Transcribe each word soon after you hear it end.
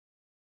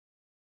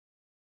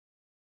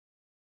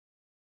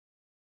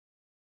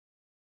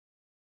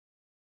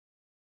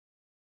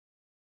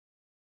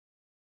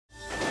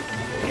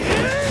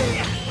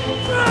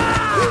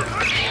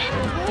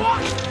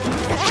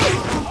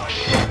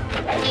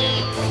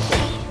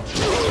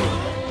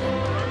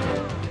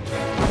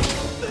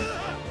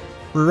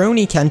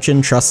Rurouni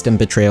Kenshin Trust and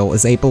Betrayal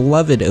is a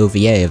beloved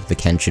OVA of the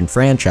Kenshin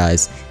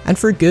franchise, and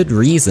for good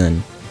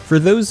reason. For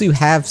those who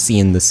have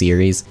seen the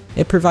series,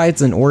 it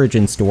provides an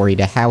origin story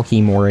to how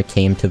Himura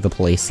came to the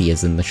place he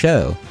is in the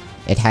show.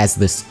 It has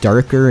this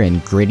darker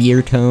and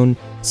grittier tone,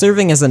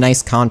 serving as a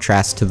nice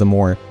contrast to the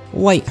more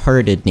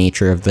light-hearted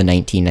nature of the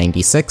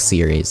 1996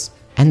 series.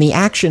 And the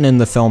action in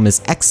the film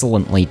is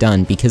excellently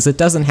done because it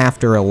doesn't have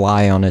to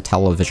rely on a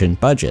television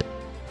budget.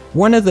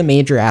 One of the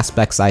major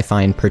aspects I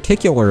find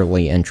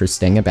particularly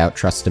interesting about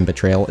Trust and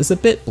Betrayal is a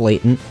bit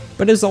blatant,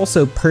 but is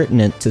also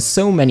pertinent to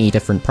so many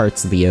different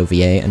parts of the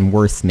OVA and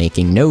worth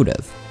making note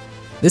of.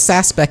 This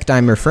aspect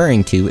I'm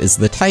referring to is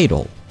the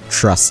title,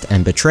 Trust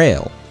and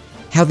Betrayal.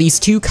 How these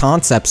two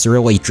concepts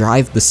really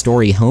drive the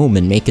story home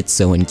and make it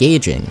so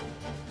engaging.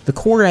 The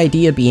core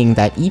idea being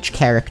that each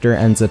character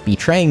ends up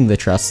betraying the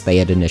trust they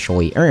had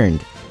initially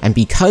earned, and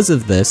because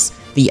of this,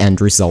 the end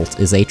result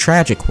is a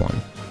tragic one.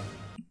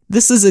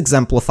 This is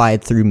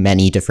exemplified through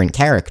many different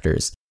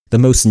characters, the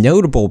most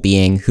notable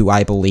being who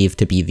I believe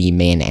to be the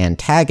main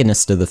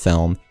antagonist of the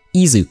film,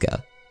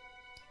 Izuka.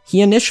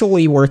 He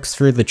initially works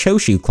for the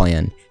Choshu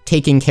clan,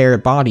 taking care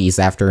of bodies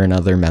after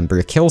another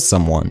member kills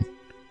someone.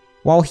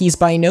 While he's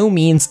by no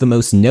means the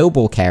most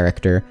noble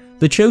character,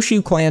 the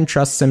Choshu clan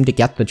trusts him to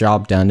get the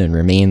job done and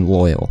remain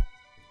loyal.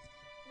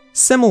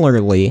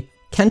 Similarly,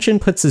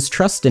 Kenshin puts his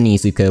trust in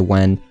Izuka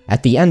when,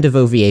 at the end of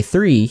OVA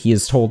 3, he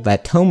is told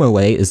that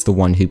Tomoe is the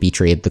one who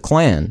betrayed the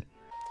clan.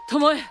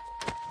 Tomoe!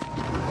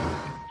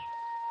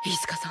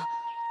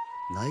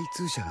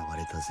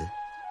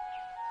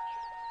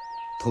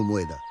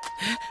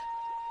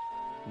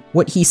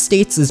 What he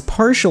states is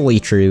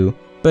partially true,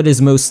 but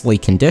is mostly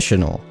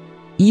conditional.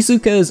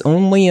 Izuka is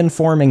only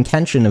informing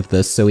Kenshin of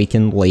this so he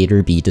can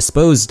later be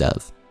disposed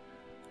of.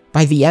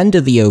 By the end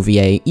of the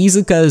OVA,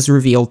 Izuka is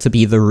revealed to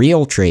be the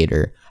real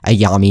traitor, a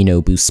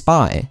Yaminobu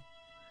spy.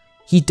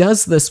 He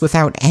does this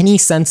without any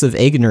sense of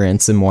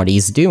ignorance in what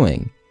he's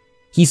doing.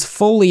 He's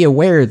fully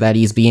aware that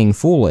he's being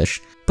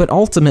foolish, but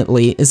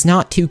ultimately is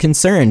not too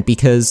concerned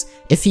because,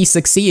 if he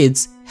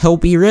succeeds, he'll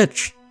be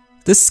rich.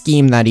 This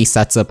scheme that he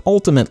sets up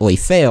ultimately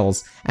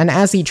fails, and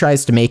as he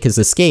tries to make his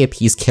escape,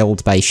 he's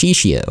killed by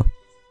Shishio.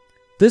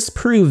 This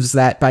proves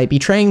that by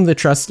betraying the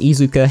trust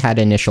Izuka had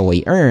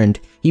initially earned,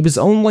 he was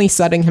only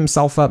setting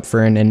himself up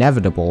for an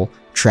inevitable,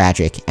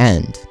 tragic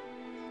end.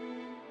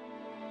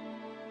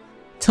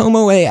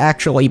 Tomoe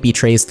actually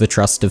betrays the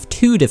trust of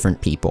two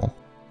different people.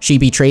 She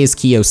betrays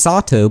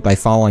Kiyosato by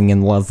falling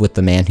in love with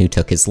the man who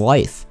took his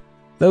life.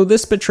 Though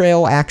this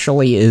betrayal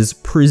actually is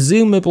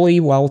presumably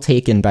well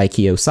taken by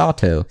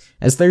Kiyosato,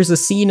 as there's a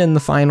scene in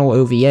the final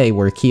OVA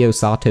where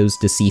Kiyosato's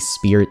deceased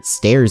spirit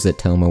stares at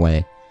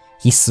Tomoe.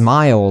 He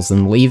smiles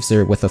and leaves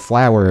her with a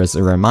flower as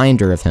a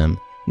reminder of him.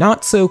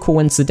 Not so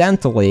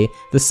coincidentally,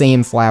 the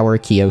same flower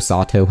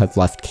Kiyosato had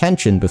left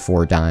Kenshin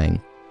before dying.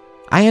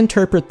 I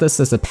interpret this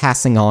as a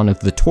passing on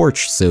of the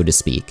torch, so to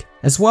speak,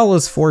 as well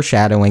as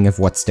foreshadowing of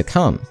what's to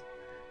come.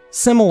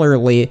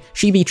 Similarly,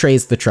 she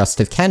betrays the trust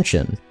of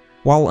Kenshin.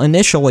 While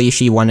initially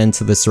she went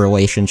into this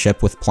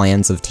relationship with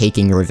plans of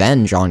taking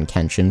revenge on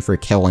Kenshin for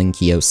killing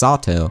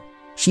Kiyosato,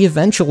 she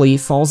eventually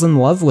falls in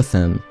love with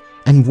him.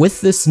 And with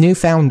this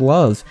newfound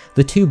love,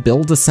 the two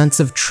build a sense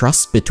of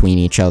trust between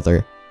each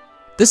other.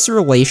 This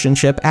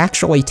relationship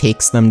actually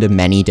takes them to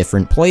many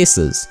different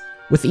places,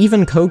 with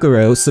even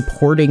Kogoro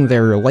supporting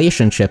their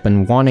relationship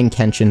and wanting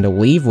Kenshin to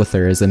leave with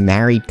her as a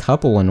married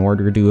couple in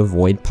order to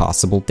avoid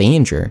possible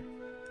danger.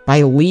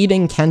 By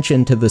leading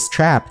Kenshin to this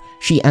trap,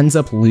 she ends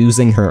up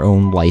losing her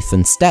own life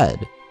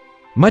instead.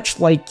 Much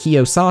like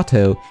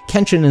Kiyosato,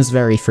 Kenshin is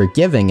very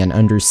forgiving and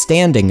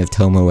understanding of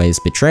Tomoe's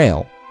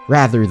betrayal,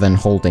 rather than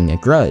holding a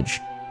grudge,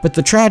 but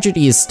the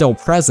tragedy is still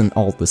present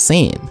all the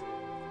same.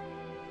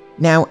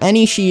 Now,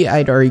 Enishi,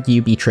 I'd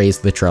argue, betrays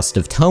the trust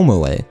of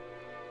Tomoe.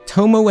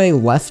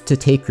 Tomoe left to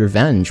take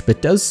revenge,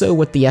 but does so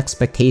with the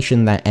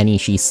expectation that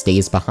Enishi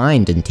stays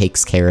behind and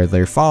takes care of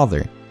their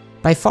father.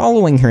 By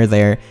following her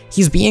there,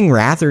 he's being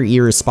rather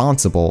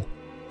irresponsible.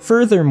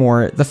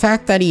 Furthermore, the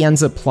fact that he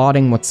ends up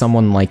plotting with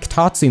someone like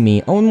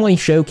Tatsumi only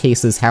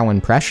showcases how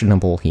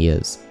impressionable he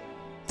is.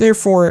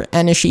 Therefore,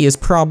 Enishi is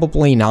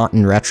probably not,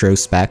 in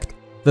retrospect,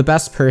 the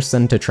best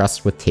person to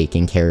trust with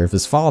taking care of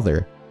his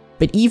father.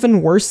 But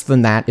even worse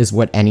than that is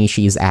what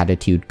Enishi's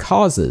attitude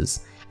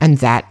causes, and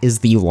that is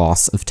the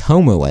loss of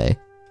Tomoe,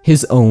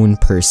 his own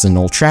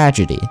personal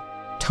tragedy.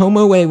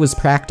 Tomoe was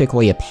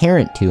practically a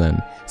parent to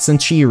him,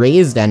 since she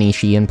raised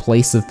Enishi in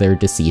place of their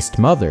deceased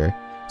mother,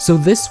 so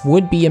this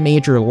would be a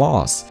major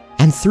loss,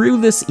 and through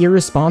this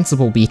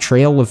irresponsible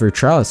betrayal of her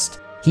trust,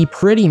 he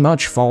pretty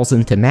much falls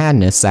into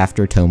madness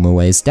after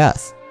Tomoe's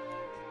death.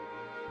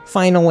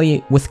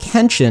 Finally, with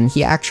Kenshin,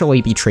 he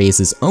actually betrays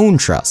his own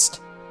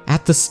trust.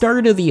 At the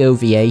start of the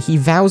OVA, he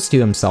vows to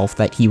himself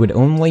that he would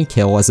only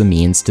kill as a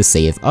means to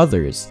save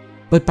others.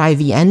 But by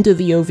the end of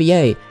the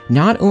OVA,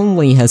 not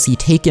only has he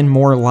taken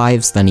more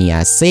lives than he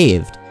has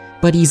saved,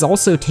 but he's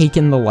also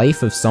taken the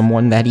life of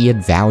someone that he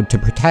had vowed to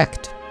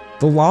protect.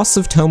 The loss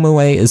of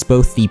Tomoe is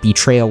both the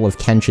betrayal of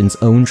Kenshin's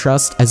own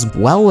trust as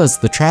well as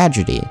the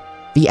tragedy.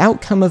 The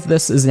outcome of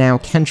this is now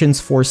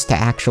Kenshin's forced to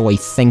actually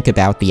think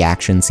about the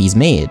actions he's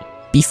made.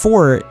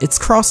 Before, it's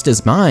crossed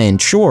his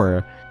mind,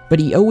 sure, but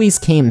he always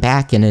came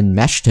back and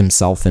enmeshed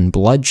himself in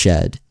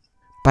bloodshed.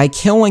 By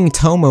killing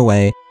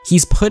Tomoe,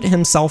 he's put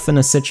himself in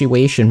a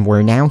situation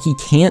where now he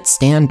can't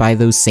stand by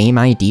those same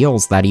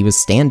ideals that he was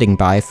standing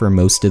by for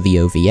most of the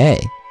OVA.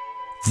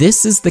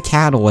 This is the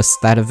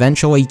catalyst that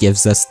eventually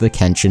gives us the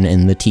Kenshin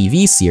in the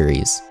TV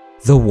series,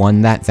 the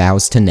one that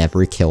vows to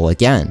never kill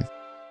again.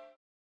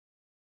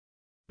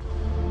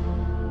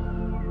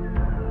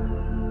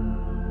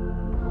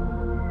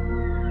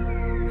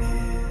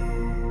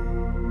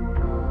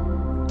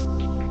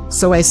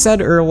 So I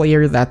said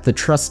earlier that the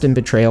trust and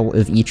betrayal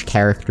of each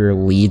character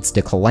leads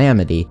to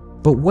calamity,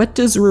 but what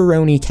does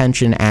Rurouni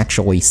Kenshin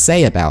actually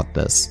say about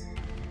this?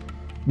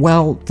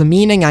 Well, the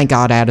meaning I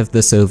got out of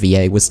this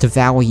OVA was to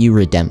value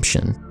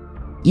redemption.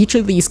 Each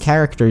of these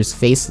characters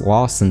face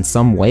loss in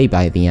some way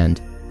by the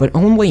end, but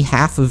only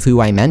half of who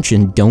I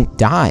mentioned don't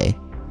die.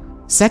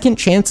 Second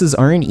chances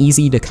aren't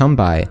easy to come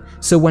by,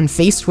 so when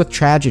faced with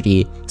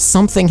tragedy,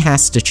 something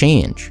has to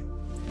change.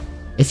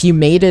 If you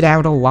made it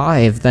out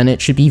alive, then it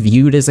should be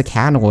viewed as a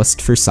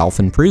catalyst for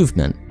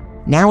self-improvement.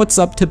 Now it's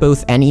up to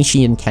both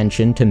Enishi and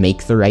Kenshin to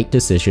make the right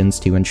decisions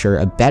to ensure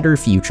a better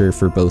future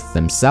for both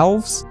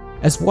themselves,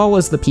 as well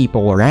as the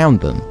people around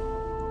them.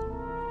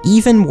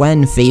 Even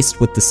when faced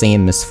with the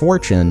same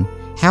misfortune,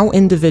 how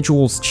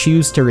individuals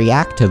choose to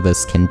react to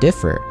this can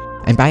differ,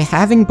 and by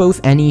having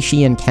both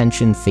Enishi and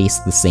Kenshin face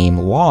the same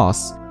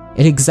loss,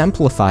 it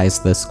exemplifies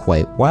this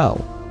quite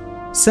well.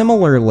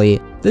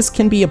 Similarly, this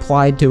can be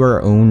applied to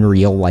our own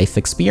real-life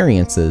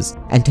experiences,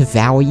 and to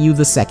value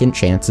the second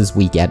chances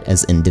we get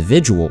as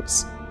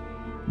individuals.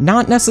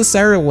 Not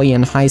necessarily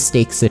in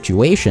high-stakes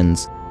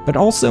situations, but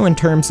also in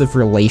terms of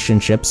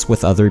relationships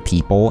with other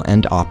people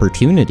and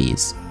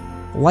opportunities.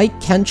 Like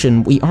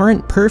Kenshin, we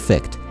aren't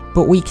perfect,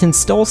 but we can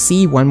still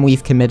see when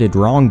we've committed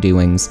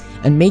wrongdoings,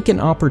 and make an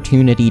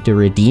opportunity to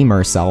redeem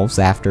ourselves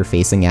after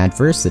facing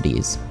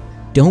adversities.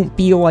 Don't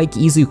be like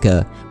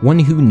Izuka, one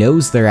who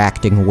knows they're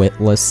acting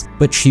witless,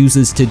 but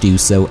chooses to do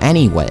so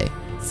anyway.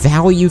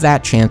 Value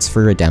that chance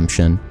for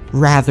redemption,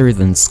 rather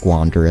than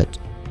squander it.